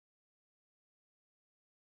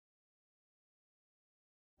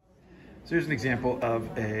So here's an example of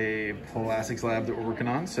a plastics lab that we're working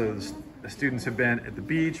on. So the students have been at the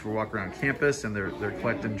beach, we're walking around campus, and they're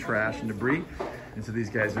collecting trash and debris. And so these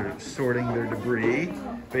guys are sorting their debris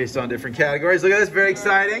based on different categories. Look at this, very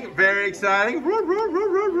exciting, very exciting.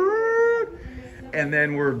 And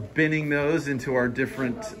then we're binning those into our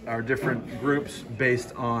different groups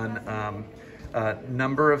based on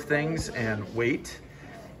number of things and weight.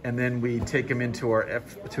 And then we take them into our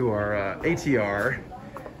ATR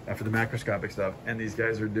for the macroscopic stuff. And these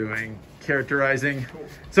guys are doing characterizing.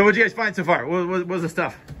 So what'd you guys find so far? What was the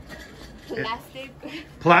stuff?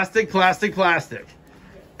 Plastic.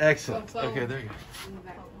 Excellent. Okay, there you go.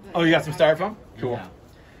 Oh, you got some styrofoam? Cool. Yeah.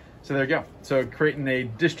 So there you go. So creating a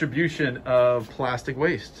distribution of plastic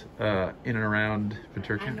waste in and around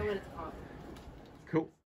Ventura County.